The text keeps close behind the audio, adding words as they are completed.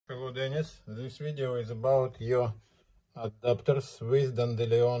Hello Dennis, this video is about your adapters with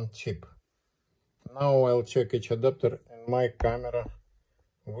Dandelion chip. Now I'll check each adapter in my camera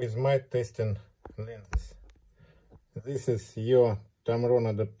with my testing lenses. This is your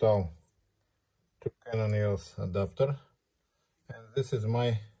Tamron Adaptall II-Canon EF adapter, and this is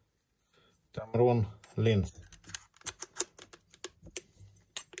my Tamron lens.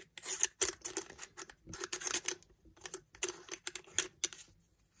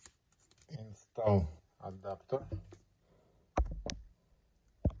 Install adapter.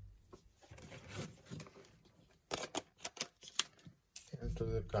 Into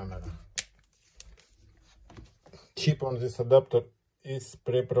the camera. Chip on this adapter is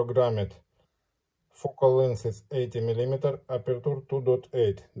pre-programmed. Focal length is 80mm, aperture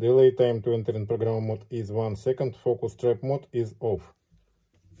 2.8. Delay time to enter in program mode is 1 second. Focus trap mode is off.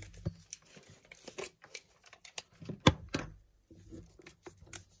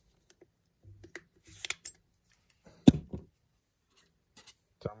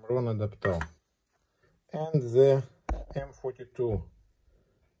 Tamron Adaptall and the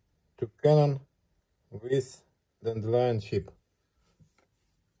M42-Canon with Dandelion chip,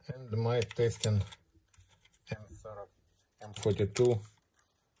 and my testing M42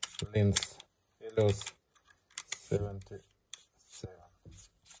 lens Helios 77.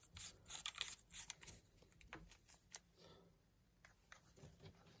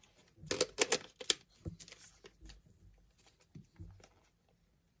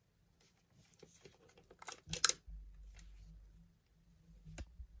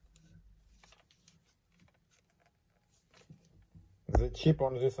 The chip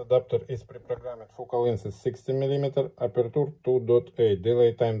on this adapter is pre-programmed. Focal length is 60mm, aperture 2.8.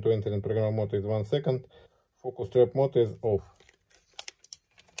 Delay time to enter in program mode is 1 second. Focus trap mode is off.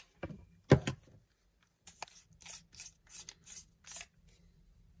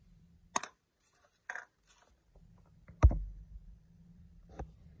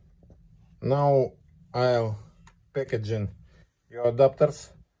 Now I'll packaging your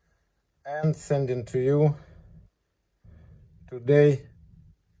adapters and sending to you today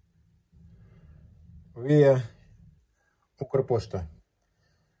via Ukrposhta.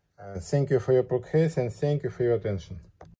 Thank you for your progress and thank you for your attention.